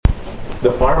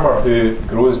The farmer who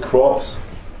grows crops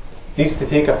needs to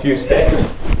take a few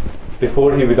steps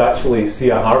before he would actually see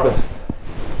a harvest.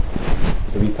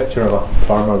 There's a wee picture of a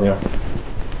farmer there.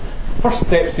 First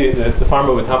steps the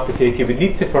farmer would have to take, he would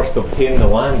need to first obtain the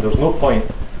land. There's no point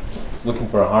looking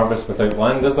for a harvest without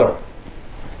land, is there?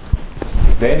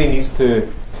 Then he needs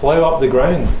to plough up the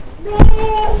ground.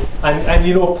 And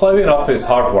you know, ploughing up is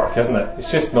hard work, isn't it?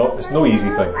 It's no easy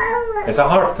thing. It's a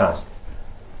hard task.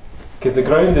 Because the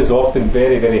ground is often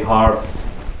very, very hard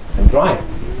and dry.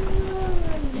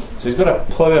 So he's got to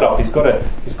plough it up, he's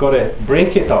got to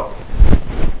break it up.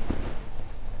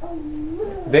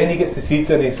 Then he gets the seeds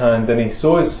in his hand and he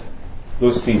sows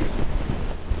those seeds.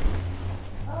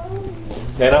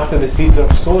 Then after the seeds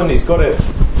are sown, he's got to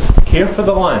care for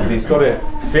the land, he's got to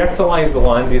fertilise the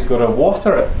land, he's got to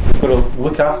water it, he's got to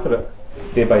look after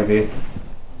it day by day.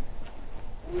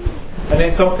 And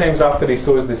then sometimes after he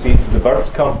sows the seeds, the birds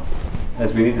come,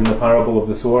 as we read in the parable of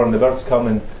the sower, and the birds come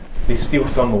and they steal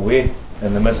some away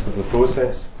in the midst of the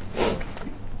process.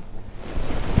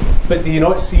 But do you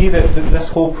not see that this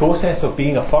whole process of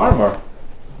being a farmer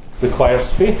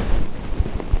requires faith?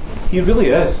 He really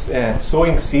is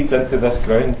sowing seeds into this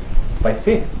ground by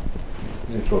faith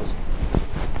as he throws.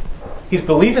 He's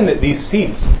believing that these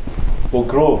seeds will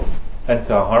grow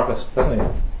into a harvest, isn't he?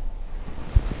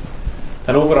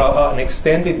 And over an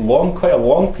extended, quite a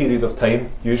long period of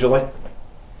time, usually,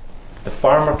 the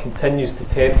farmer continues to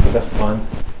tend for this land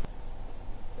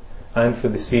and for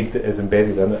the seed that is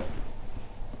embedded in it.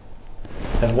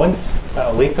 And once, at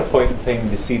a later point in time,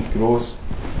 the seed grows,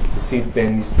 the seed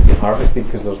then needs to be harvested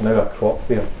because there's now a crop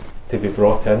there to be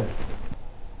brought in.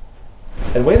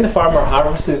 And when the farmer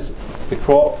harvests the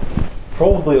crop,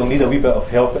 probably he'll need a wee bit of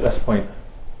help at this point.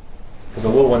 Because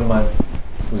although one man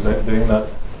was out doing that,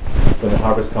 when the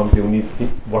harvest comes he'll need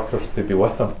workers to be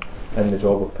with him in the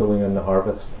job of pulling in the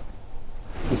harvest.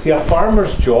 You see, a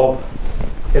farmer's job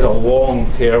is a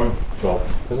long-term job,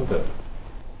 isn't it?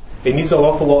 It needs an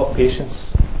awful lot of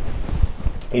patience.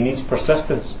 He needs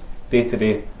persistence day to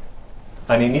day.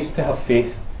 And he needs to have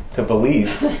faith to believe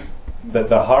that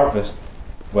the harvest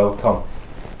will come.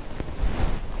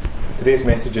 Today's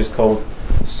message is called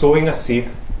Sowing a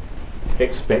Seed,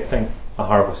 Expecting a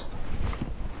Harvest.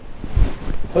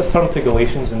 Let's turn to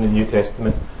Galatians in the New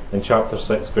Testament in chapter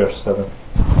 6, verse 7.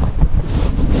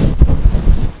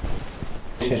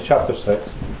 Galatians chapter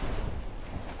 6,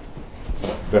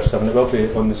 verse 7. It will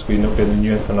be on the screen, it will be in the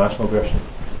New International Version.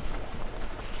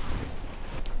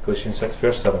 Galatians 6,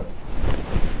 verse 7.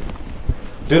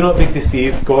 Do not be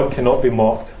deceived, God cannot be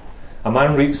mocked. A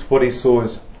man reaps what he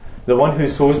sows. The one who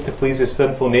sows to please his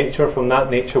sinful nature, from that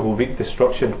nature will reap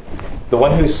destruction. The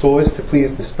one who sows to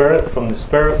please the Spirit, from the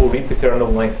Spirit will reap eternal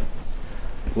life.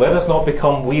 Let us not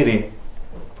become weary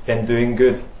in doing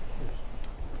good,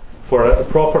 for at the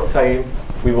proper time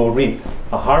we will reap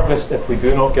a harvest if we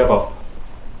do not give up.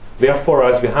 Therefore,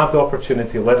 as we have the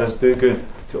opportunity, let us do good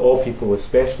to all people,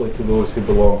 especially to those who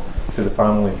belong to the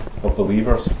family of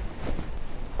believers.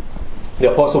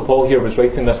 The Apostle Paul here was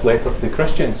writing this letter to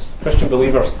Christian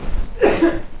believers,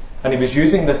 and he was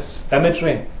using this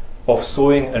imagery of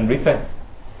sowing and reaping.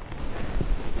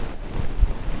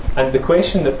 And the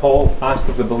question that Paul asked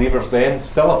of the believers then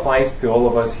still applies to all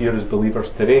of us here as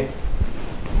believers today.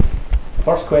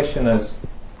 First question is,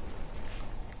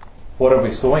 what are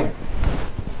we sowing?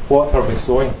 What are we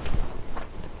sowing?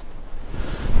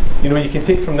 You know, you can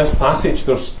take from this passage,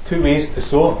 there's two ways to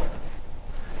sow.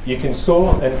 You can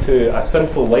sow into a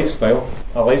sinful lifestyle,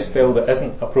 a lifestyle that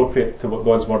isn't appropriate to what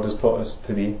God's Word has taught us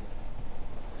to be.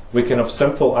 We can have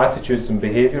sinful attitudes and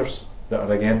behaviours that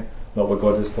are, again, not what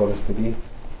God has taught us to be.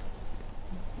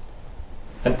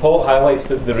 And Paul highlights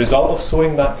that the result of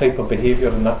sowing that type of behaviour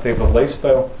and that type of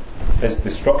lifestyle is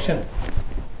destruction.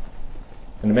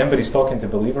 And remember, he's talking to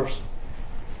believers.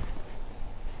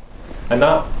 And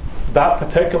that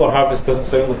particular harvest doesn't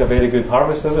sound like a very good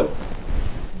harvest, is it?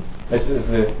 As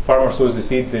the farmer sows the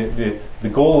seed, the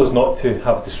goal is not to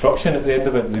have destruction at the end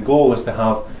of it. The goal is to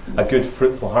have a good,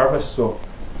 fruitful harvest. So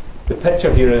the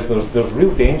picture here is there's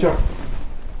real danger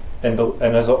in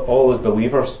as all as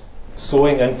believers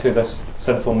sowing into this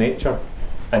sinful nature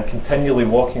and continually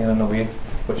walking in a way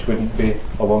which wouldn't be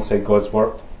alongside God's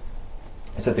Word.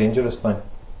 It's a dangerous thing.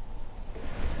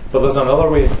 But there's another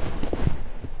way.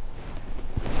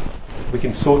 We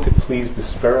can sow to please the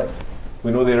Spirit.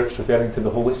 We know there it's referring to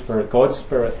the Holy Spirit, God's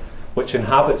Spirit, which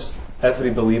inhabits every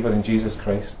believer in Jesus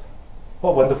Christ.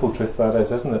 What a wonderful truth that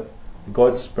is, isn't it?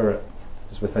 God's Spirit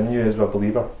is within you as a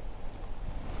believer.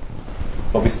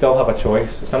 But we still have a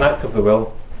choice. It's an act of the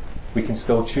will. We can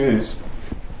still choose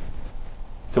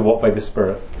to walk by the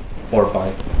Spirit. or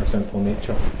by our sinful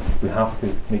nature. We have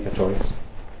to make a choice.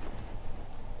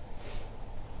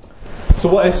 So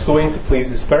what is sowing to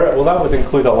please the Spirit? Well, that would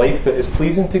include a life that is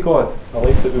pleasing to God, a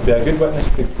life that would be a good witness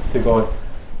to God.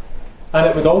 And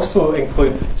it would also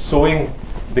include sowing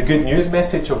the good news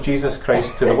message of Jesus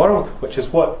Christ to the world, which is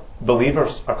what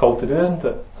believers are called to do, isn't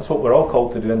it? That's what we're all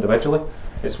called to do individually.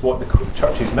 It's what the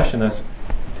church's mission is,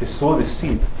 to sow the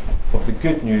seed of the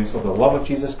good news of the love of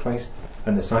Jesus Christ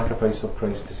and the sacrifice of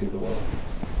Christ to save the world.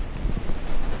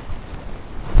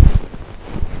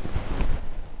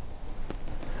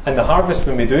 And the harvest,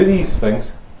 when we do these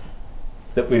things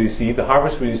that we receive, the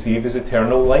harvest we receive is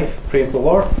eternal life. Praise the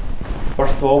Lord.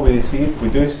 First of all, we receive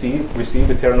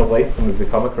eternal life when we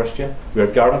become a Christian. We are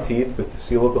guaranteed with the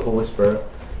seal of the Holy Spirit,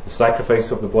 the sacrifice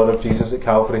of the blood of Jesus at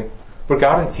Calvary. We're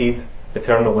guaranteed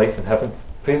eternal life in heaven.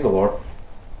 Praise the Lord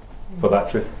for that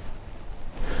truth.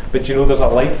 But you know, there's a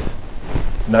life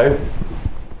now.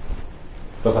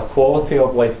 There's a quality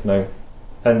of life now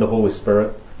in the Holy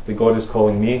Spirit that God is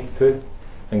calling me to,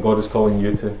 and God is calling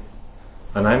you to.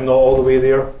 And I'm not all the way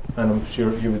there, and I'm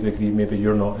sure you would agree maybe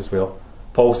you're not as well.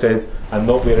 Paul said, I'm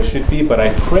not where I should be, but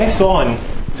I press on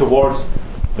towards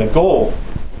the goal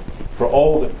for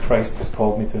all that Christ has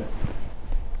called me to.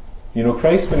 You know,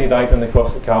 Christ, when he died on the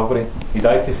cross at Calvary, he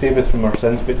died to save us from our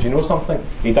sins, but do you know something?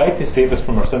 He died to save us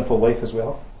from our sinful life as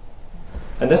well.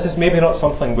 And this is maybe not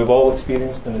something we've all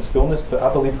experienced in its fullness, but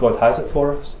I believe God has it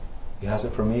for us. He has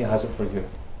it for me, he has it for you.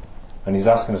 And he's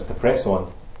asking us to press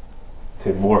on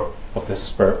to more of this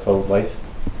Spirit-filled life.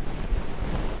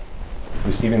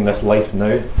 Receiving this life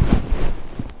now,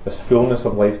 this fullness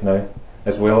of life now,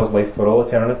 as well as life for all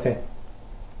eternity.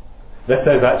 This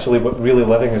is actually what really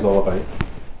living is all about.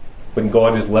 When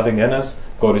God is living in us,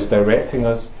 God is directing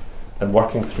us and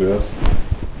working through us.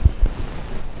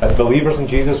 As believers in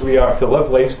Jesus, we are to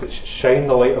live lives that shine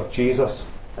the light of Jesus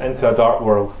into a dark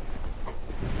world.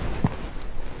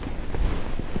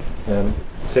 2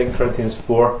 Corinthians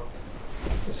 4,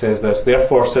 it says this,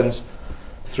 therefore, since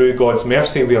through God's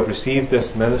mercy we have received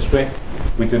this ministry,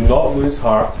 we do not lose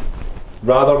heart.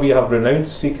 Rather, we have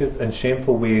renounced secret and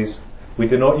shameful ways. We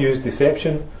do not use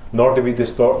deception, nor do we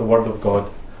distort the word of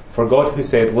God. For God, who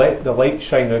said, let the light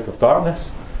shine out of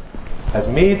darkness, has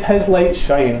made his light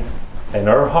shine in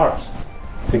our hearts,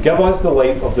 to give us the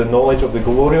light of the knowledge of the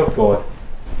glory of God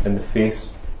in the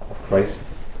face of Christ.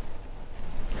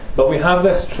 But we have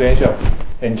this treasure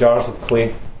in jars of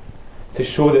clay to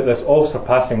show that this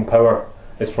all-surpassing power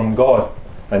is from God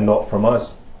and not from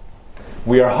us.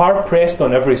 We are hard pressed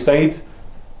on every side,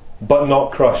 but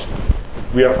not crushed.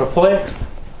 We are perplexed,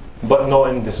 but not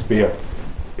in despair.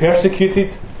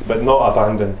 Persecuted, but not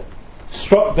abandoned.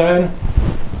 Struck down,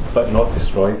 but not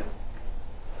destroyed.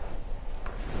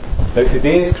 Now,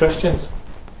 today as Christians,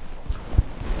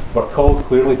 we're called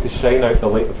clearly to shine out the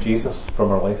light of Jesus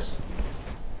from our lives.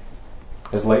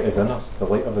 His light is in us, the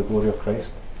light of the glory of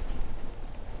Christ.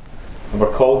 And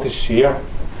we're called to share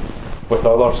with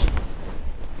others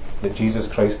that Jesus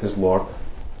Christ is Lord.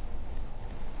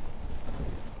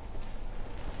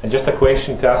 And just a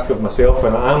question to ask of myself,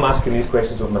 and I'm asking these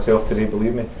questions of myself today,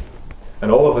 believe me,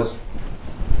 and all of us,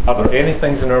 are there any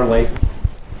things in our life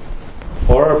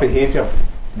or our behaviour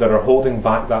that are holding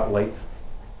back that light?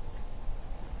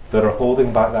 That are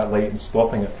holding back that light and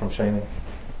stopping it from shining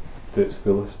to its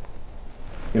fullest?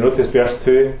 You notice verse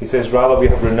 2, he says, rather we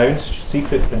have renounced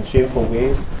secret and shameful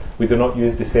ways. We do not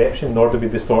use deception, nor do we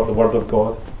distort the word of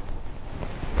God.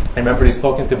 And remember, he's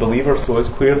talking to believers, so it's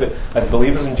clear that as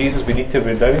believers in Jesus, we need to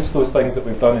renounce those things that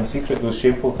we've done in secret, those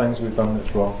shameful things we've done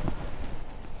that's wrong.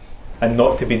 And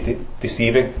not to be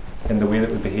deceiving in the way that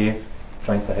we behave,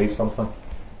 trying to hide something.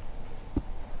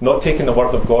 Not taking the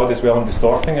word of God as well and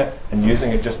distorting it and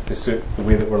using it just to suit the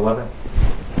way that we're living.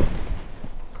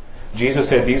 Jesus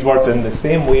said these words, in the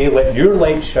same way, let your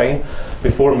light shine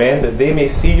before men, that they may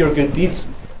see your good deeds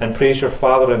and praise your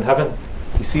Father in heaven.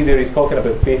 You see there, he's talking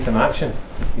about faith in action.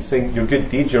 He's saying your good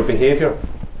deeds, your behaviour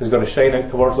is going to shine out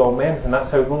towards all men, and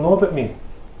that's how they'll know about me.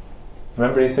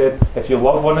 Remember, he said, if you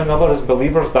love one another as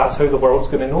believers, that's how the world's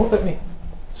going to know about me.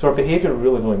 So our behaviour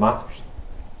really only matters.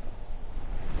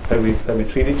 How we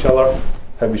treat each other,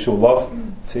 how we show love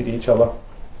to each other.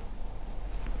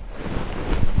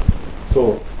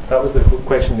 So that was the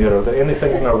question there. Are there any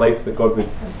things in our life that God would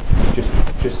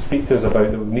just speak to us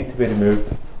about that would need to be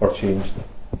removed or changed?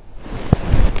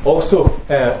 Also,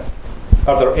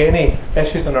 are there any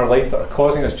issues in our life that are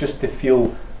causing us just to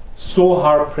feel so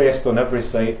hard pressed on every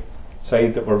side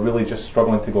that we're really just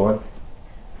struggling to go on?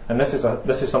 And this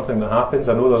is something that happens.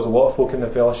 I know there's a lot of folk in the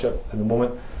fellowship at the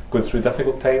moment going through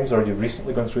difficult times, or you've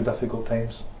recently gone through difficult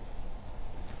times.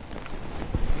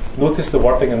 Notice the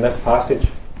wording in this passage.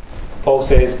 Paul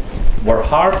says, we're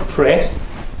hard pressed,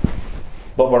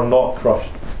 but we're not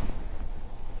crushed.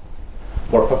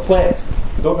 We're perplexed.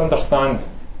 We don't understand.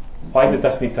 Why did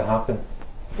this need to happen?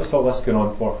 What's all this going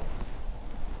on for?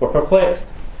 We're perplexed,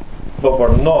 but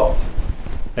we're not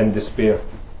in despair.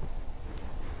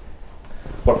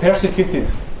 We're persecuted.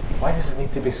 Why does it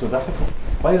need to be so difficult?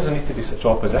 Why does there need to be such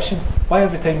opposition? Why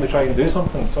every time we try and do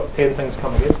something, 10 things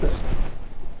come against us?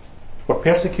 We're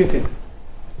persecuted,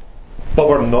 but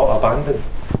we're not abandoned.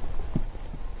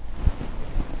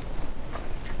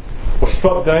 We're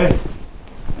struck down.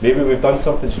 Maybe we've done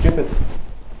something stupid.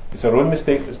 It's our own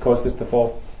mistake that's caused us to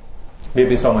fall.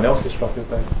 Maybe someone else has struck us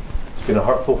down. It's been a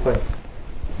hurtful thing.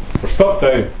 We're struck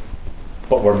down,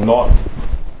 but we're not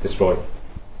destroyed.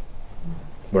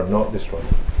 We're not destroyed.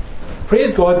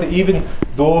 Praise God that even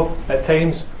though at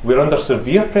times we're under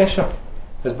severe pressure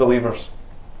as believers,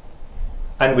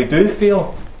 and we do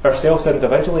fail ourselves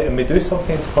individually, and we do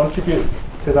sometimes contribute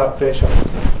to that pressure,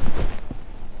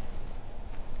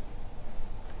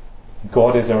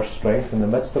 God is our strength in the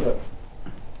midst of it.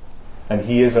 And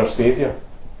He is our Saviour,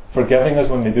 forgiving us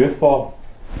when we do fall,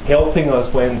 helping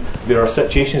us when there are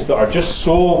situations that are just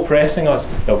so pressing us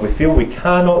that we feel we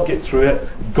cannot get through it.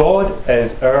 God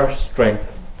is our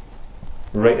strength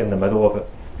right in the middle of it.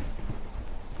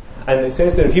 And it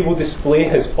says there, He will display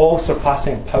His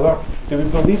all-surpassing power. Do we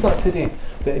believe that today?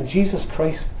 That in Jesus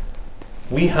Christ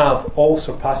we have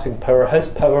all-surpassing power. His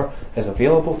power is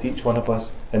available to each one of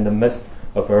us in the midst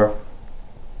of our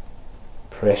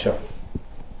pressure.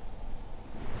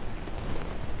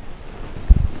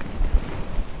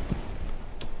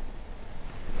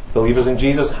 Believers in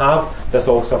Jesus have this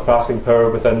all-surpassing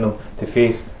power within them to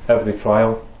face every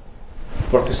trial.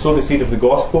 We're to sow the seed of the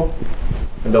gospel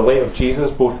in the light of Jesus,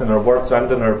 both in our words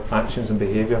and in our actions and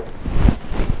behaviour.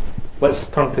 Let's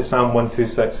turn to Psalm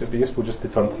 126. It'd be useful just to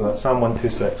turn to that. Psalm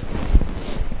 126.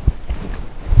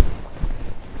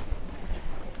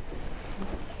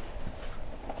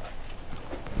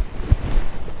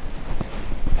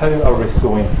 How are we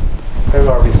sowing? How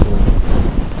are we sowing?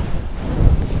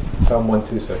 Psalm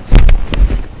 126.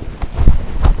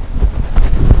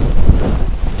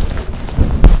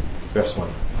 Verse 1.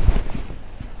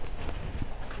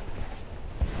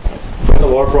 When the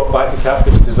Lord brought back the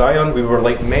captives to Zion, we were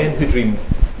like men who dreamed.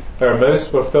 Our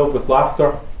mouths were filled with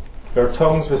laughter, our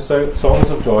tongues with songs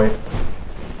of joy.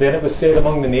 Then it was said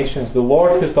among the nations, the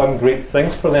Lord has done great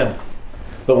things for them.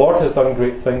 The Lord has done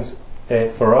great things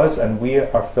for us, and we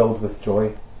are filled with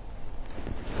joy.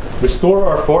 Restore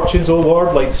our fortunes, O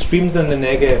Lord, like streams in the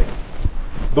Negev.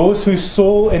 Those who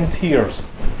sow in tears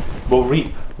will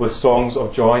reap with songs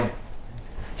of joy.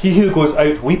 He who goes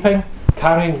out weeping,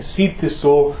 carrying seed to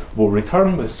sow, will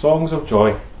return with songs of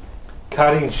joy,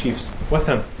 carrying sheaves with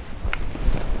him.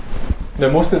 Now,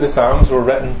 most of the Psalms were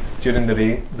written during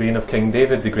the reign of King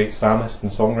David, the great psalmist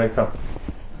and songwriter.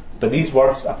 But these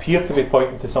words appear to be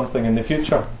pointing to something in the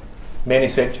future. Many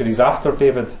centuries after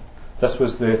David, this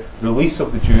was the release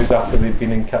of the Jews after they'd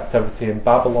been in captivity in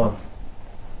Babylon.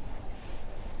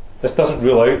 This doesn't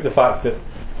rule out the fact that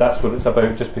that's what it's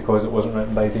about just because it wasn't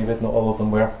written by David. Not all of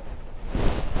them were.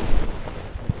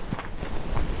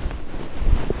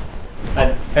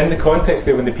 And in the context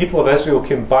there, when the people of Israel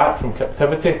came back from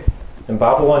captivity in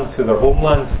Babylon to their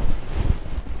homeland,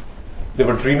 they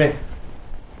were dreaming,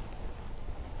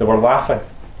 they were laughing,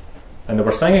 and they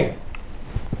were singing.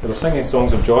 They were singing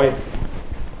songs of joy.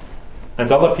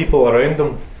 And other people around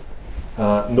them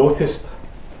noticed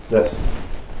this.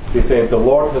 They said, the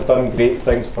Lord has done great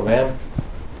things for them.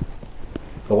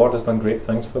 The Lord has done great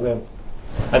things for them.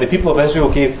 And the people of Israel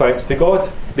gave thanks to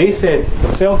God. They said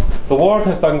themselves, the Lord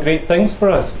has done great things for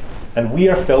us, and we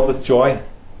are filled with joy.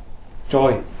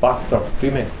 Joy, laughter,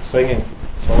 dreaming, singing,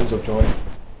 songs of joy.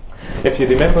 If you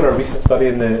remember our recent study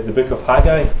in the book of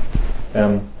Haggai,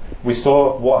 we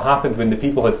saw what happened when the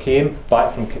people had came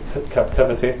back from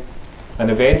captivity, and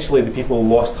eventually the people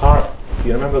lost heart. Do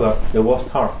you remember that? They lost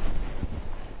heart.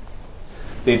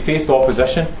 They had faced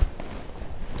opposition,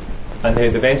 and they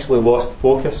had eventually lost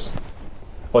focus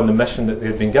on the mission that they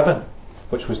had been given,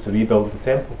 which was to rebuild the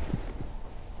temple.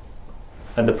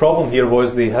 And the problem here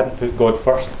was they hadn't put God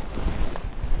first,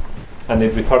 and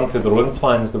they'd returned to their own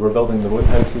plans. They were building their own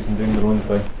houses and doing their own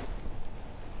thing.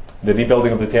 The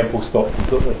rebuilding of the temple stopped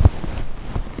completely.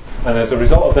 And as a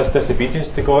result of this disobedience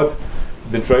to God,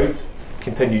 the drought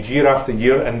continued year after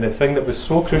year, and the thing that was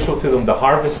so crucial to them, the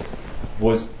harvest,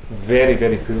 was very,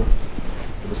 very poor.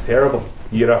 It was terrible,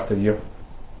 year after year.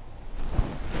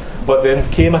 But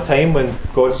then came a time when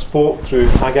God spoke through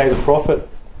Haggai the prophet.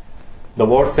 The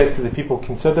Lord said to the people,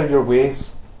 consider your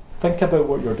ways, think about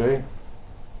what you're doing.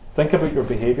 Think about your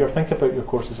behaviour, think about your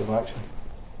courses of action,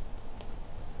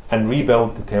 and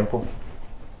rebuild the temple.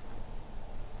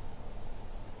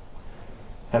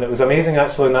 And it was amazing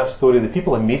actually in that story, the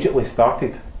people immediately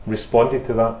responded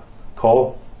to that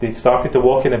call. They started to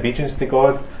walk in obedience to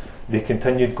God. They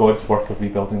continued God's work of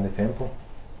rebuilding the temple.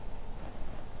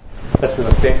 This was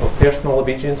a step of personal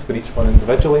obedience for each one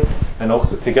individually, and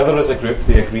also together as a group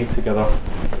they agreed together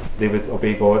they would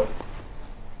obey God.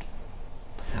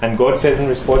 And God said in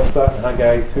response to that in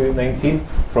Haggai 2:19,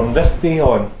 "From this day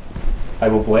on I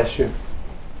will bless you."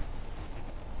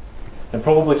 And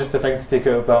probably just the thing to take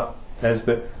out of that is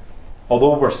that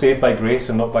although we're saved by grace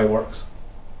and not by works,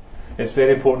 it's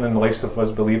very important in the lives of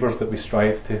us believers that we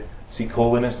strive to seek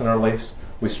holiness in our lives.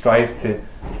 We strive to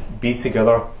be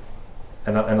together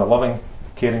in a loving,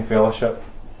 caring fellowship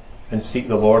and seek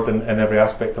the Lord in every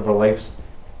aspect of our lives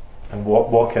and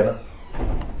walk in it.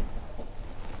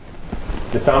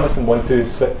 The psalmist in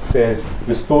 126 says,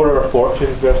 "Restore our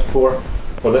fortunes," verse 4.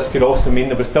 Or this could also mean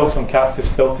there were still some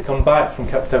captives still to come back from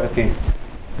captivity.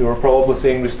 They were probably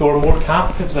saying, "Restore more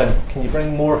captives in. Can you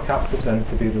bring more captives in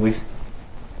to be released?"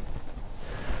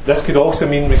 This could also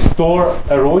mean restore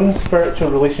our own spiritual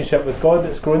relationship with God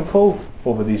that's grown cold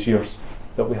over these years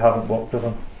that we haven't walked with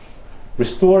Him.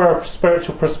 Restore our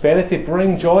spiritual prosperity.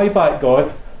 Bring joy back,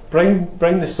 God. Bring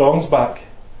the songs back.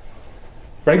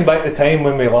 Bring back the time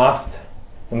when we laughed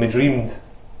and we dreamed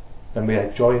and we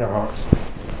had joy in our hearts.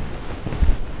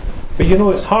 But you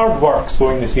know, it's hard work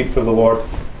sowing the seed for the Lord.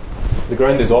 The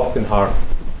ground is often hard.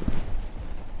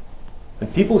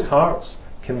 And people's hearts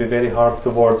can be very hard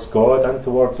towards God and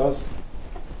towards us.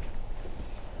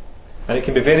 And it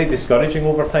can be very discouraging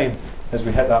over time as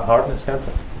we hit that hardness, can't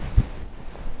it?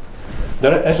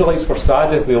 The Israelites were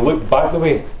sad as they looked back the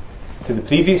way to the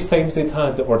previous times they'd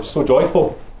had that were so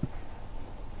joyful.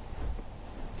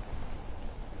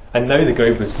 And now the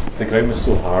ground was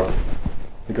so hard.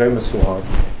 The ground was so hard.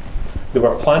 They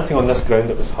were planting on this ground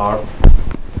that was hard.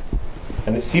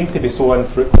 And it seemed to be so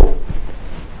unfruitful.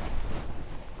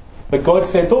 But God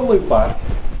said, "Don't look back.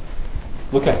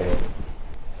 Look ahead.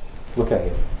 Look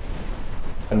ahead."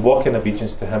 And walk in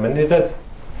obedience to Him. And they did.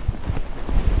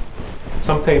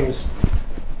 Sometimes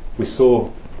we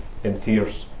sow in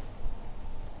tears.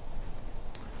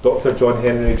 Dr. John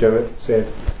Henry Jowett said,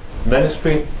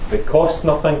 "Ministry that costs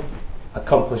nothing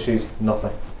accomplishes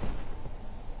nothing."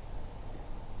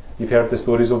 You've heard the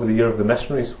stories over the year of the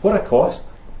missionaries. What a cost.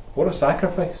 What a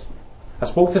sacrifice. I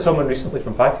spoke to someone recently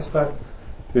from Pakistan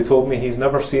who told me he's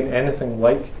never seen anything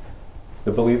like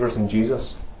the believers in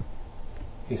Jesus.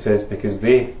 He says because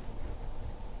they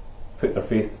put their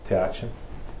faith to action.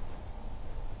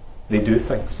 They do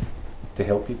things to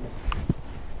help people.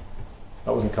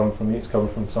 That wasn't coming from me, it's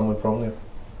coming from someone from there.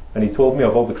 And he told me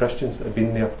of all the Christians that had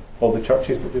been there, all the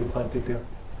churches that had been planted there,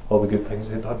 all the good things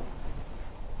they'd done.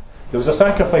 There was a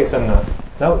sacrifice in that.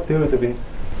 Now there would have been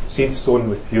seeds sown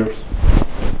with tears.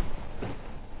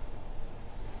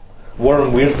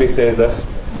 Warren Wiersbe says this: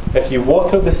 "If you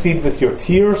water the seed with your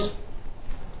tears,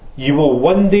 you will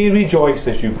one day rejoice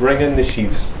as you bring in the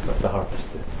sheaves." That's the harvest,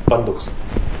 the bundles.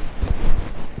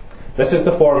 This is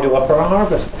the formula for a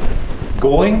harvest: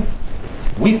 going,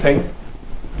 weeping,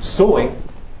 sowing,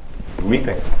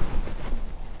 reaping.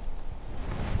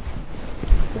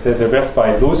 It says in verse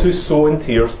 5, "Those who sow in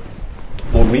tears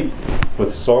will reap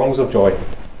with songs of joy.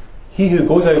 He who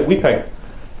goes out weeping,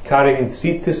 carrying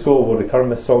seed to sow, will return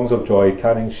with songs of joy,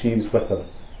 carrying sheaves with him."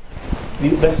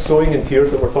 This sowing in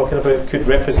tears that we're talking about could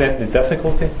represent the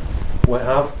difficulty we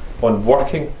have on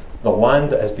working the land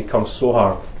that has become so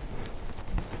hard.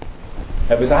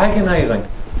 It was agonising,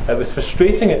 it was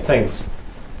frustrating at times,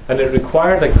 and it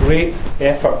required a great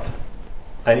effort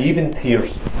and even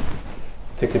tears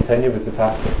to continue with the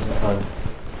task that was at hand.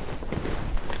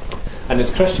 And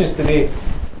as Christians today,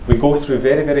 we go through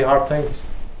very, very hard times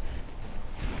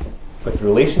with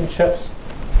relationships,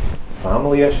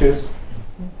 family issues,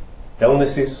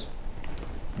 illnesses,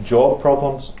 job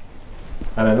problems.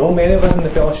 And I know many of us in the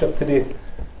fellowship today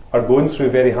are going through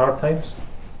very hard times.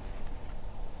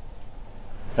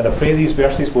 And I pray these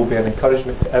verses will be an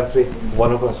encouragement to every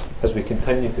one of us as we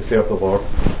continue to serve the Lord.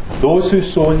 Those who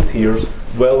sow in tears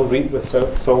will reap with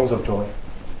songs of joy.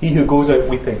 He who goes out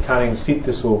weeping, carrying seed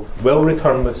to sow, will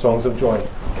return with songs of joy,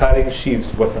 carrying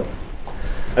sheaves with him.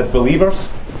 As believers,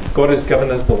 God has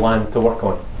given us the land to work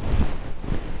on.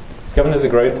 He's given us the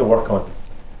ground to work on.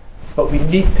 But we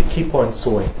need to keep on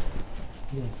sowing.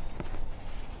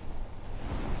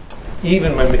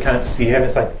 Even when we can't see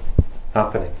anything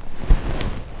happening.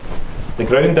 The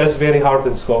ground is very hard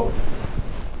in Scotland.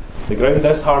 The ground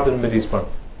is hard in Moodiesburn.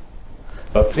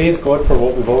 But praise God for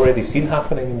what we've already seen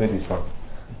happening in Moodiesburn.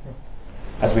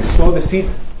 as we sow the seed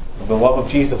of the love of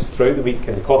Jesus throughout the week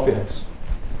in the coffee house,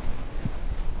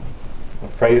 on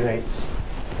Friday nights,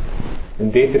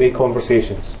 in day-to-day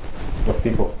conversations with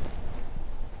people,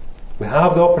 we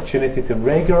have the opportunity to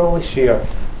regularly share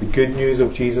the good news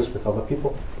of Jesus with other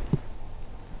people.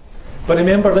 But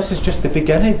remember, this is just the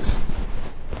beginnings.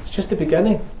 It's just the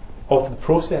beginning of the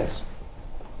process.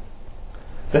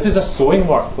 This is a sowing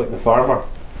work like the farmer,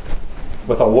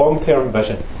 with a long-term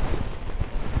vision.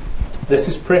 This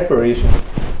is preparation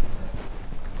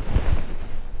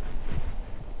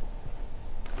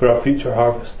for our future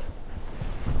harvest.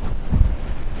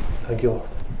 Thank you, Lord.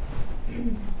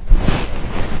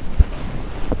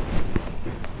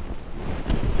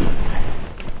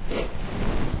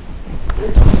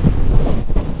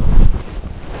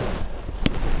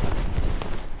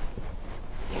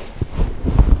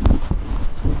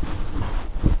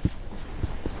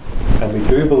 And we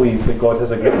do believe that God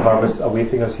has a great harvest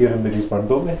awaiting us here in Moodiesburn,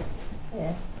 don't we?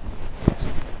 Yes.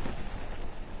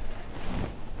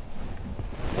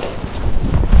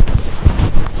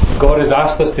 God has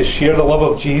asked us to share the love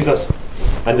of Jesus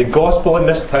and the gospel in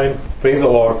this town, praise the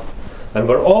Lord. And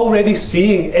we're already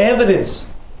seeing evidence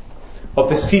of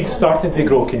the seed starting to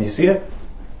grow. Can you see it?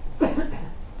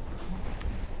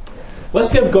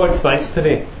 Let's give God thanks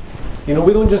today. You know,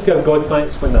 we don't just give God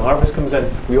thanks when the harvest comes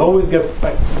in. We always give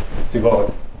thanks to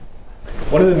God.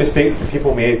 One of the mistakes that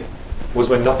people made was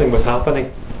when nothing was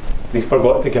happening, they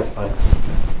forgot to give thanks.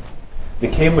 They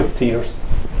came with tears.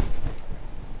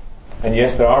 And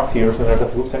yes, there are tears in our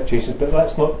difficult situations, but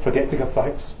let's not forget to give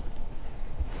thanks.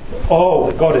 All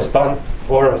that God has done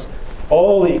for us,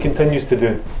 all that He continues to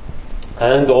do,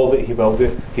 and all that He will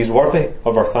do, He's worthy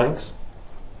of our thanks.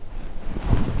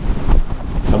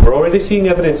 And we're already seeing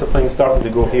evidence of things starting to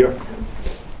go here.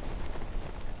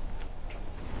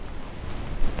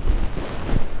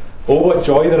 Oh, what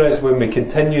joy there is when we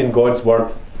continue in God's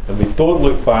Word and we don't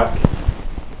look back,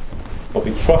 but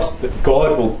we trust that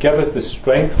God will give us the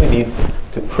strength we need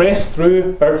to press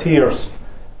through our tears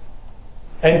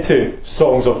into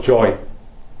songs of joy.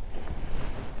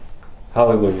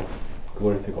 Hallelujah.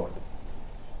 Glory to God.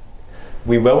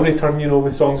 We will return, you know,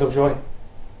 with songs of joy.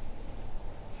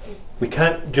 We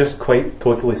can't just quite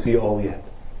totally see it all yet,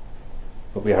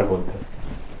 but we are going to.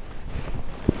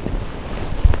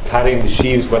 Carrying the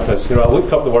sheaves with us. You know, I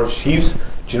looked up the word sheaves. Do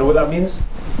you know what that means?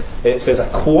 It says a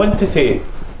quantity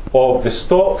of the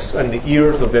stalks and the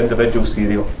ears of the individual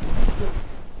cereal,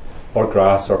 or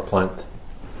grass, or plant.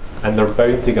 And they're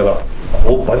bound together. A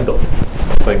whole bundle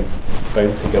of things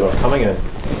bound together, coming in.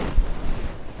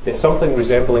 It's something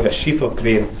resembling a sheaf of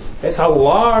grain. It's a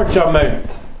large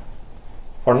amount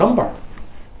or number.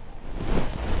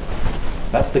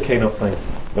 That's the kind of thing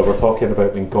that we're talking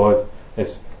about when God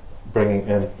is bringing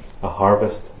in a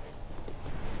harvest.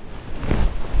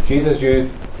 Jesus used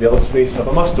the illustration of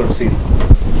a mustard seed.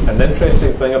 And the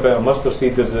interesting thing about a mustard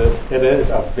seed is that it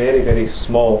is a very, very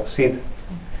small seed,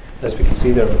 as we can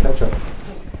see there in the picture.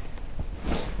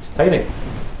 It's tiny.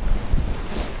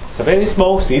 It's a very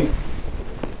small seed,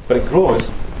 but it grows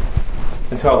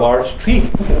into a large tree.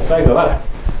 Look at the size of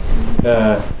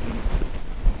that.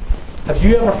 Have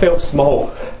you ever felt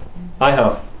small? I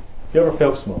have. Have you ever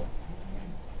felt small?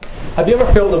 Have you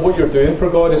ever felt that what you're doing for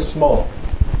God is small?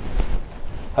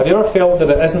 Have you ever felt that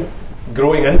it isn't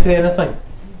growing into anything?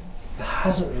 It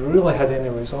hasn't really had any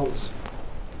results.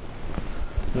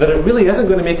 That it really isn't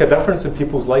going to make a difference in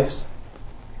people's lives.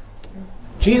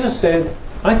 Jesus said,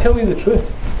 I tell you the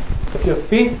truth. If your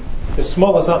faith is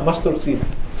small as that mustard seed,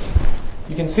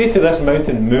 you can say to this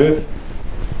mountain, move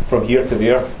from here to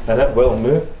there, and it will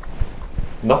move.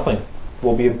 Nothing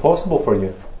will be impossible for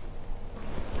you.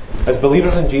 As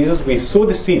believers in Jesus, we sow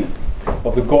the seed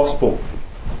of the gospel,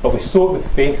 but we sow it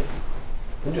with faith.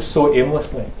 We don't just sow it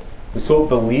aimlessly. We sow it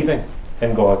believing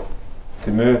in God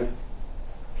to move.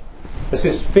 This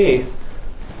is faith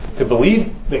to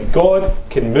believe that God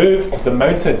can move the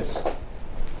mountains.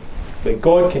 That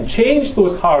God can change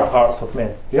those hard hearts of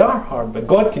men. They are hard, but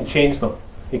God can change them.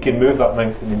 He can move that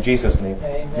mountain in Jesus' name.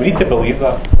 Amen. We need to believe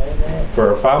that. Amen. For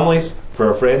our families, for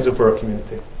our friends, and for our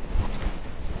community.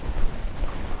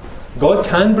 God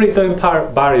can break down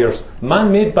barriers,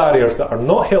 man-made barriers that are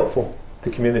not helpful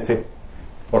to community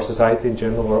or society in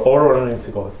general, or running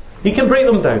to God. He can break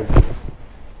them down.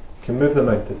 He can move the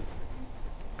mountain.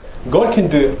 God can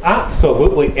do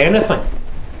absolutely anything.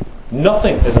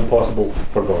 Nothing is impossible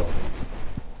for God.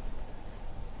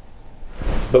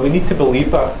 But we need to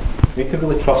believe that. We need to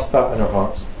really trust that in our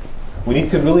hearts. We need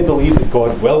to really believe that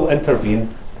God will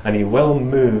intervene and He will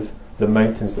move the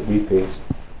mountains that we face.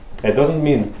 It doesn't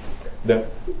mean that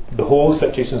the whole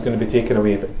situation is going to be taken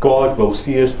away, but God will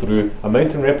see us through. A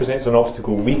mountain represents an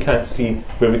obstacle. We can't see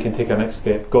where we can take our next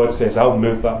step. God says, I'll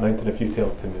move that mountain if you tell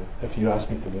it to move, if you ask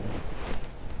me to move.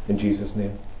 In Jesus'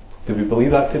 name. Do we believe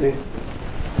that today?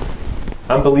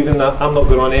 I'm believing that. I'm not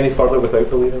going on any further without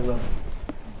believing that.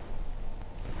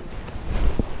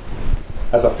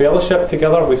 As a fellowship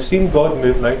together, we've seen God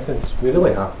move mountains. We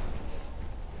really have.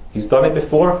 He's done it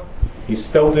before. He's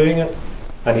still doing it.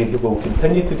 And He will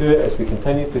continue to do it as we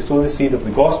continue to sow the seed of the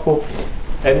gospel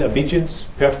in obedience,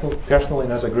 personally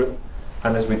and as a group.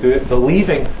 And as we do it,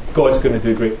 believing God's going to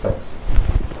do great things.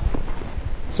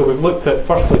 So we've looked at,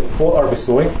 firstly, what are we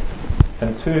sowing?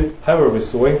 And two, how are we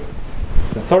sowing?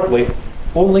 And thirdly,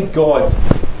 only God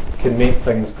can make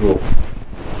things grow.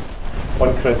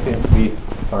 1 Corinthians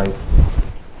 3:5.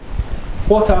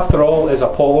 What, after all, is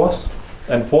Apollos?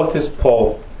 And what is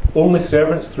Paul? Only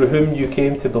servants through whom you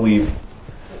came to believe.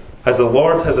 As the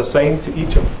Lord has assigned to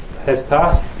each of his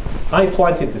task, I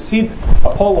planted the seed,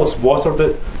 Apollos watered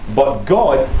it, but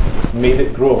God made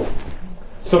it grow.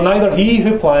 So neither he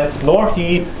who plants nor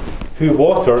he who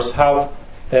waters are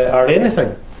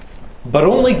anything, but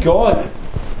only God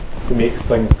who makes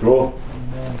things grow.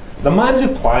 The man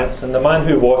who plants and the man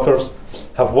who waters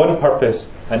have one purpose,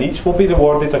 and each will be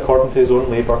rewarded according to his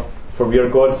own labour, for we are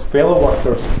God's fellow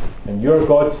workers, and you are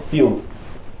God's field,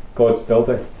 God's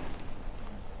building.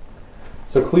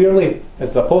 So clearly,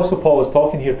 as the Apostle Paul is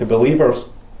talking here to believers,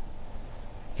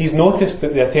 he's noticed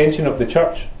that the attention of the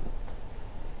church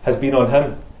has been on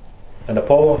him and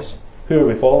Apollos. Who are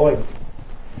we following?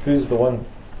 Who's the one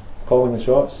calling the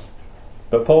shots?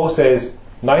 But Paul says,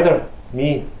 neither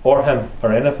me or him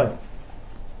are anything,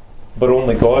 but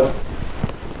only God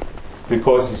who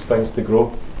causes things to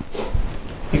grow.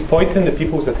 He's pointing the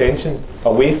people's attention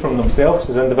away from themselves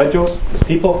as individuals, as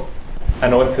people,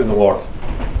 and onto the Lord.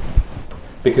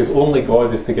 Because only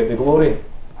God is to get the glory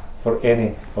for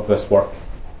any of this work.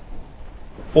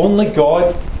 Only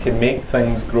God can make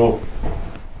things grow.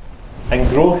 And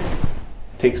growth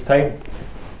takes time.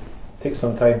 Takes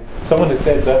some time. Someone has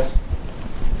said this.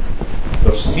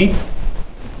 There's seed,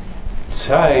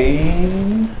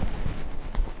 time,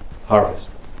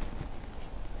 harvest.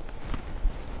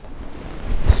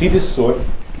 Seed is sown,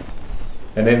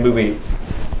 and then we wait.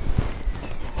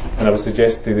 And I would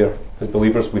suggest to you, as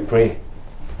believers, we pray,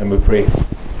 and we pray,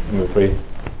 and we pray,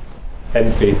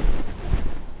 in faith.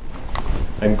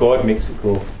 And God makes it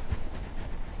grow.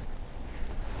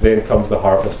 Then comes the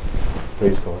harvest.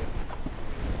 Praise God.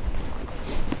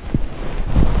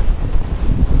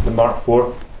 In Mark 4,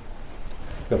 we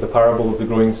have the parable of the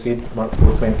growing seed, Mark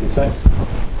 4:26.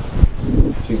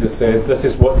 Jesus said, "This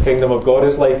is what the kingdom of God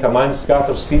is like. A man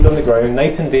scatters seed on the ground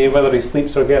night and day, whether he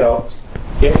sleeps or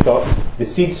gets up. The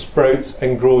seed sprouts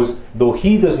and grows, though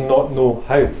he does not know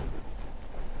how.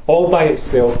 All by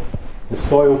itself, the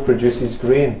soil produces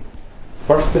grain.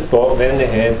 First the stalk, then the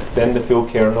head, then the full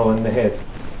kernel in the head.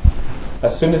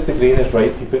 As soon as the grain is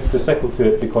ripe, he puts the sickle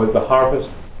to it, because the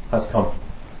harvest has come."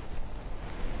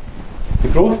 The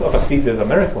growth of a seed is a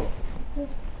miracle.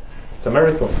 It's a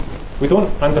miracle. We don't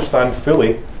understand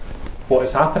fully what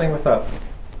is happening with that.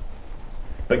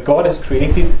 But God has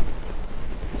created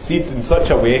seeds in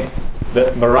such a way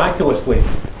that miraculously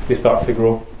they start to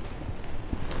grow.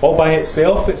 All by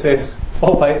itself, it says,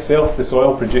 all by itself the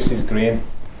soil produces grain.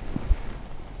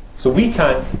 So we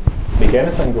can't make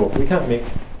anything grow. We can't make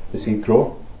the seed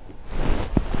grow.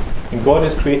 And God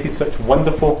has created such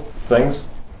wonderful things,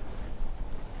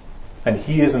 and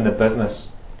He is in the business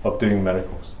of doing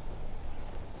miracles.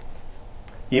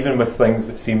 Even with things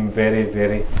that seem very,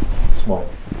 very small.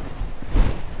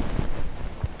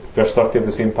 Verse 30 of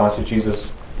the same passage,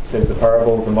 Jesus says the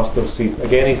parable of the mustard seed.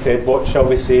 Again he said, "What shall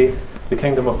we say the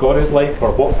kingdom of God is like,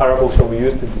 or what parable shall we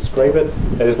use to describe it?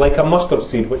 It is like a mustard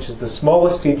seed, which is the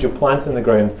smallest seed you plant in the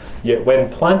ground. Yet when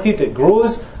planted it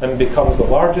grows and becomes the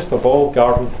largest of all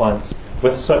garden plants,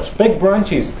 with such big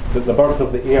branches that the birds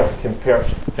of the air can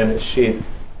perch in its shade."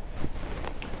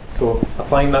 So,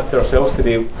 applying that to ourselves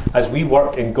today, as we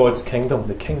work in God's kingdom,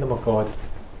 the kingdom of God,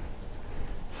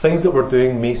 things that we're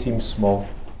doing may seem small.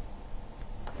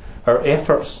 Our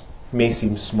efforts may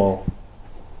seem small.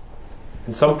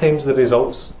 And sometimes the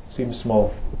results seem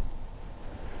small.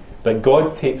 But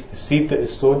God takes the seed that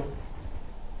is sown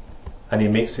and He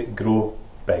makes it grow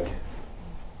big.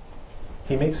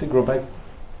 He makes it grow big.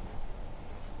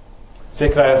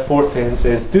 Zechariah 4:10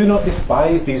 says, "Do not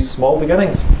despise these small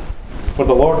beginnings, for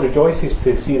the Lord rejoices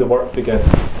to see the work begin."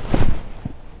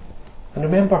 And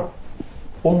remember,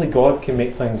 only God can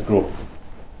make things grow.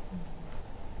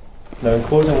 Now in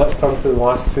closing, let's turn to the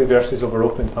last two verses of our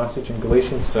open passage in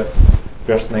Galatians 6,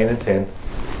 verse 9 and 10.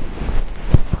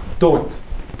 Don't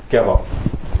give up.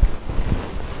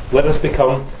 Let us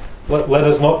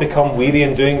not become weary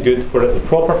in doing good, for at the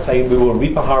proper time we will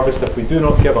reap a harvest if we do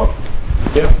not give up.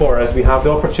 Therefore, as we have the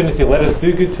opportunity, let us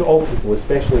do good to all people,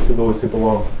 especially to those who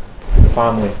belong to the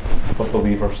family of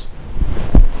believers.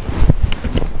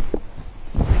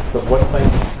 There's one thing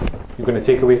you're going to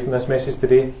take away from this message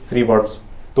today. 3 words.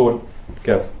 Don't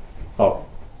give up.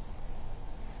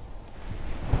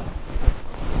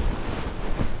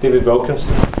 David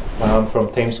Wilkinson,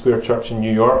 from Times Square Church in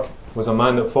New York, was a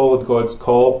man that followed God's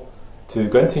call to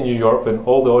go into New York when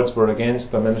all the odds were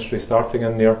against the ministry starting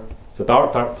in there. It's a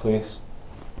dark, dark place.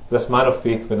 This man of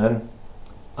faith went in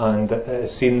and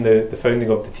has seen the founding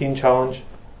of the Teen Challenge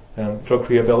drug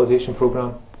rehabilitation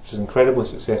program, which is incredibly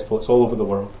successful. It's all over the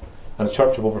world. And a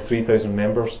church of over 3,000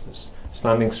 members that's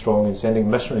standing strong and sending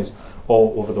missionaries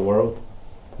all over the world.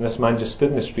 And this man just stood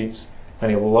in the streets and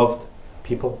he loved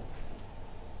people.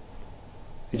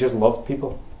 He just loved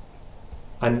people.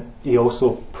 And he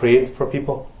also prayed for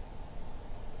people.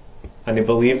 And he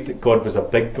believed that God was a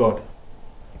big God.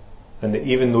 And that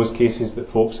even those cases that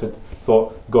folks had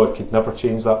thought God could never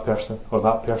change that person or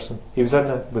that person, he was in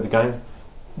it with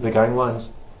the ganglands,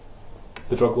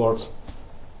 the drug lords.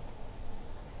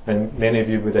 And many of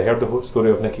you would have heard the whole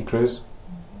story of Nicky Cruz,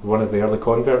 one of the early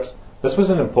converts. This was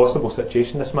an impossible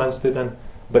situation this man stood in,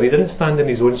 but he didn't stand in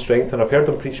his own strength, and I've heard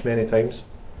him preach many times.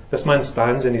 This man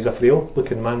stands and he's a frail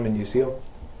looking man when you see him.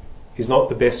 He's not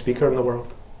the best speaker in the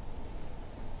world,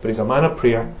 but he's a man of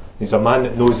prayer. He's a man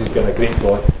that knows he's got a great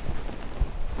God,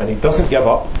 and he doesn't give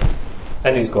up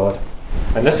in his God.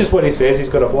 And this is what he says. He's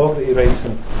got a blog that he writes,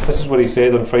 and this is what he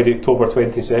said on Friday, October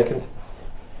 22nd.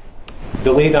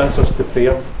 Delayed answers to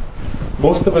prayer.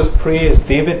 Most of us pray as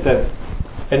David did.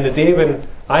 In the day when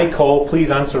I call,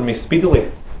 please answer me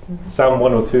speedily. Psalm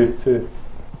 102:2.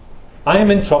 I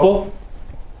am in trouble.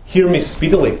 Hear me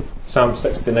speedily. Psalm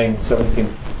 69:17.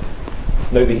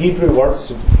 Now the Hebrew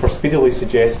words for speedily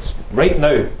suggests right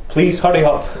now. Please hurry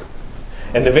up.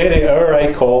 In the very hour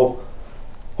I call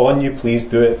on you, please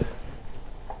do it.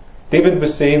 David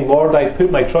was saying, Lord, I put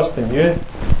my trust in you,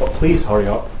 but please hurry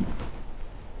up.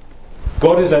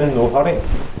 God is in no hurry.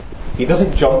 He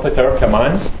doesn't jump at our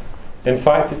commands. In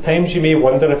fact, at times you may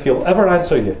wonder if He'll ever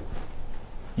answer you.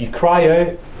 You cry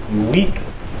out, you weep,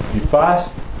 you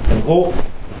fast and hope,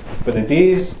 but the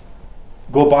days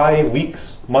go by,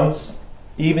 weeks, months,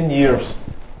 even years,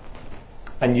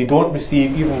 and you don't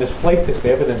receive even the slightest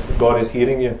evidence that God is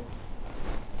hearing you.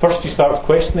 First you start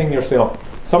questioning yourself.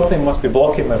 Something must be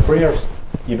blocking my prayers.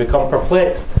 You become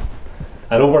perplexed.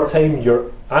 And over time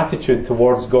your attitude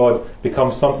towards God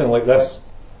becomes something like this.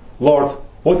 Lord,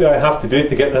 what do I have to do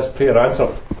to get this prayer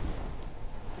answered?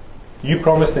 You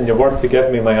promised in your word to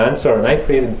give me my answer, and I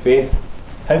prayed in faith.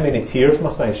 How many tears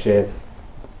must I shed?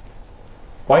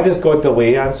 Why does God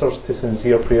delay answers to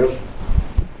sincere prayers?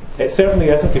 It certainly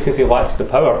isn't because He lacks the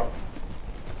power.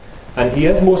 And He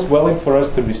is most willing for us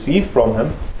to receive from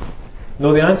Him.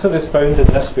 No, the answer is found in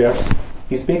this verse.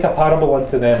 He spake a parable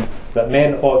unto them, that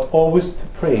men ought always to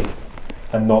pray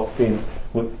and not faint.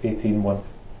 Luke 18:1.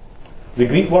 The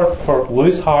Greek word for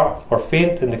lose heart or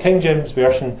faint in the King James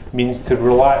Version means to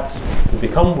relax, to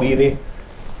become weary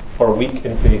or weak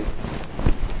in faith.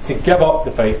 To give up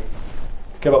the fight,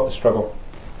 to give up the struggle.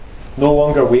 No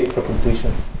longer wait for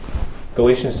completion.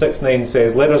 Galatians 6:9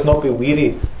 says, let us not be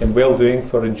weary in well-doing,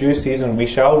 for in due season we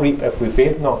shall reap if we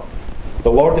faint not.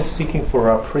 The Lord is seeking for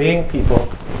a praying people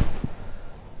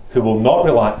who will not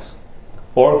relax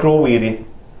or grow weary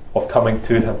of coming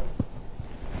to Him.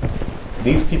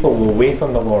 These people will wait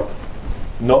on the Lord,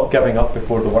 not giving up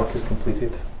before the work is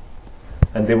completed.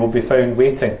 And they will be found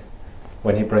waiting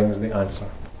when He brings the answer.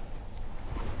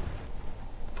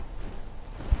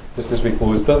 Just as we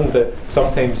close, doesn't it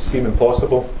sometimes seem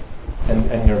impossible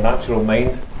in your natural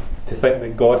mind to think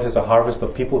that God has a harvest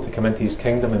of people to come into His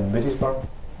kingdom in Moodiesburg?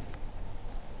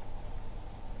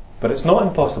 But it's not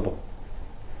impossible.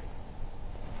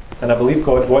 And I believe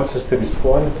God wants us to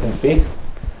respond in faith,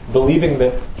 believing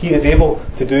that He is able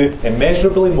to do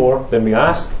immeasurably more than we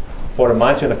ask or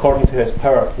imagine according to His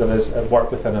power that is at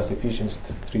work within us. Ephesians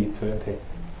 3:20.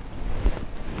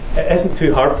 It isn't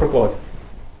too hard for God.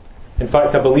 In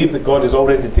fact, I believe that God has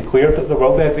already declared that there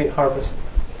will be a great harvest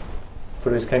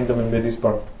for His kingdom in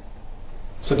Moodiesburg.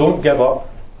 So don't give up.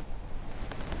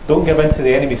 Don't give in to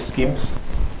the enemy's schemes.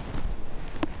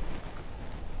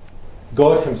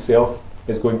 God Himself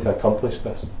is going to accomplish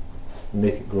this and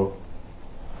make it grow.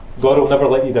 God will never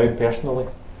let you down personally.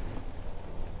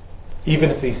 Even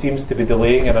if He seems to be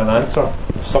delaying in an answer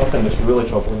of something that's really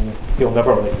troubling you, He'll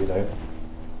never let you down.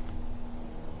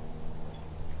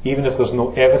 Even if there's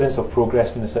no evidence of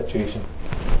progress in the situation,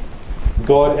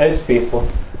 God is faithful,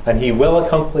 and He will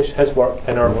accomplish His work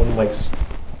in our own lives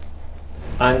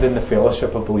and in the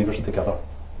fellowship of believers together.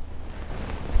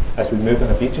 As we move in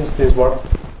obedience to His word,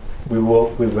 we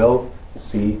will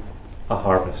see a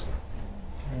harvest.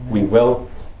 We will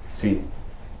see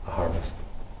a harvest.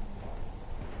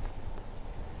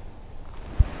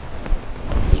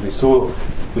 As we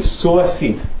sow a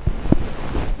seed,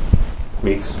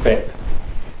 we expect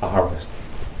a harvest.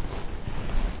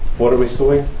 What are we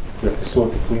sowing? We have to sow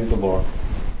to please the Lord,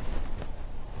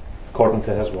 according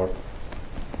to His word.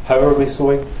 How are we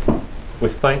sowing?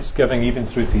 With thanksgiving, even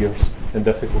through tears and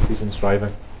difficulties and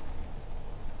striving.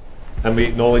 And we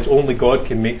acknowledge only God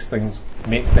can make things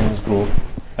grow.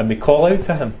 And we call out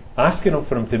to Him, asking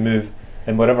for Him to move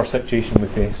in whatever situation we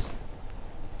face.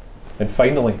 And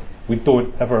finally, we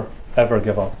don't ever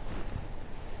give up.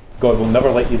 God will never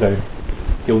let you down.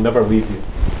 He'll never leave you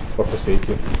or forsake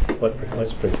you.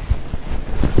 Let's pray.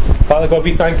 Father God,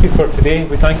 we thank You for today.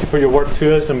 We thank You for Your word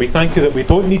to us, and we thank You that we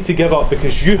don't need to give up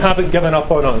because You haven't given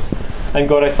up on us. And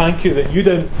God, I thank You that You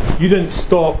didn't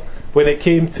stop when it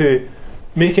came to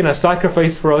making a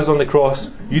sacrifice for us on the cross.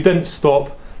 You didn't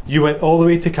stop. You went all the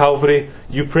way to Calvary.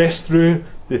 You pressed through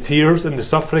the tears and the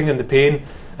suffering and the pain,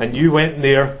 and You went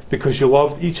there because You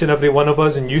loved each and every one of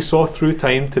us, and You saw through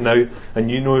time to now, and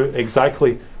You know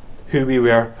exactly who we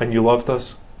were, and You loved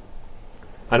us.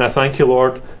 And I thank You,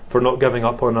 Lord, for not giving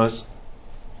up on us.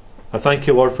 I thank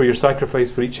You, Lord, for Your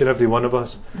sacrifice for each and every one of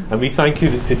us. And we thank You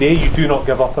that today You do not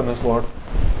give up on us, Lord.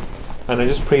 And I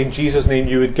just pray in Jesus' name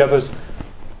You would give us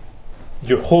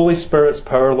Your Holy Spirit's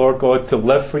power, Lord God, to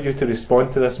live for You, to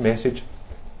respond to this message.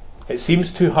 It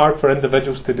seems too hard for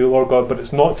individuals to do, Lord God, but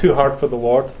it's not too hard for the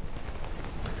Lord.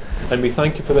 And we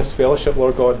thank You for this fellowship,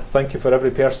 Lord God. Thank You for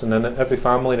every person in it, every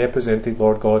family represented,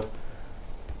 Lord God.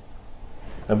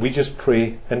 And we just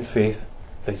pray in faith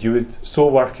that You would so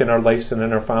work in our lives and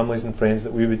in our families and friends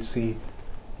that we would see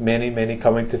many, many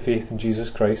coming to faith in Jesus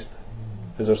Christ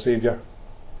as our Saviour.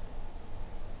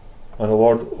 And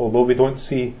Lord, although we don't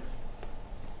see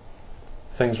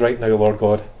things right now, Lord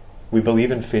God, we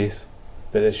believe in faith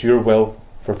that it's Your will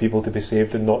for people to be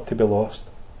saved and not to be lost.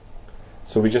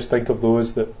 So we just think of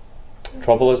those that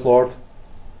trouble us, Lord,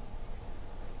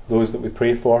 those that we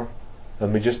pray for,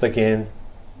 and we just again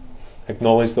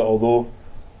acknowledge that although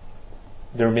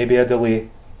there may be a delay,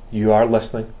 You are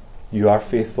listening, You are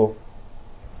faithful,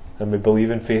 and we believe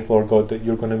in faith, Lord God, that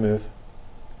You're going to move.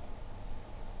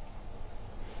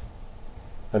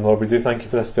 And Lord, we do thank You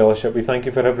for this fellowship. We thank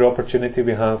You for every opportunity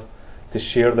we have to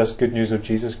share this good news of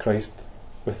Jesus Christ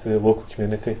with the local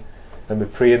community. And we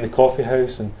pray in the coffee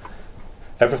house and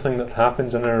everything that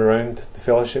happens in and around the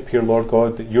fellowship here, Lord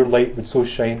God, that Your light would so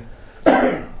shine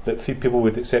that people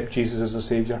would accept Jesus as a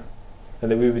Saviour, and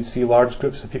that we would see large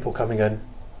groups of people coming in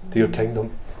to Your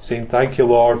kingdom saying, "Thank You,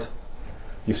 Lord,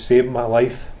 You've saved my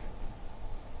life."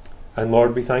 And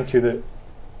Lord, we thank You that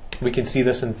we can see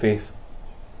this in faith,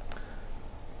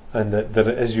 and that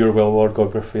it is Your will, Lord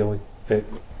God, we're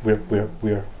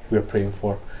praying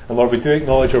for. And Lord, we do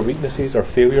acknowledge our weaknesses, our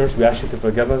failures. We ask You to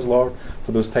forgive us, Lord,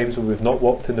 for those times when we've not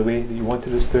walked in the way that You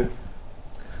wanted us to. And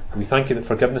we thank You that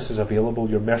forgiveness is available.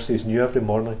 Your mercy is new every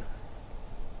morning,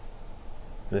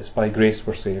 and it's by grace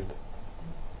we're saved.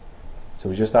 So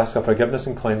we just ask for forgiveness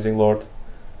and cleansing, Lord,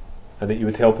 and that You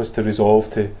would help us to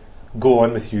resolve to go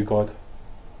on with You, God,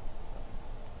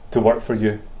 to work for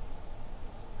You,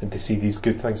 and to see these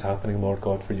good things happening, Lord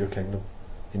God, for Your kingdom.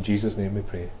 In Jesus' name we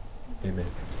pray. Amen.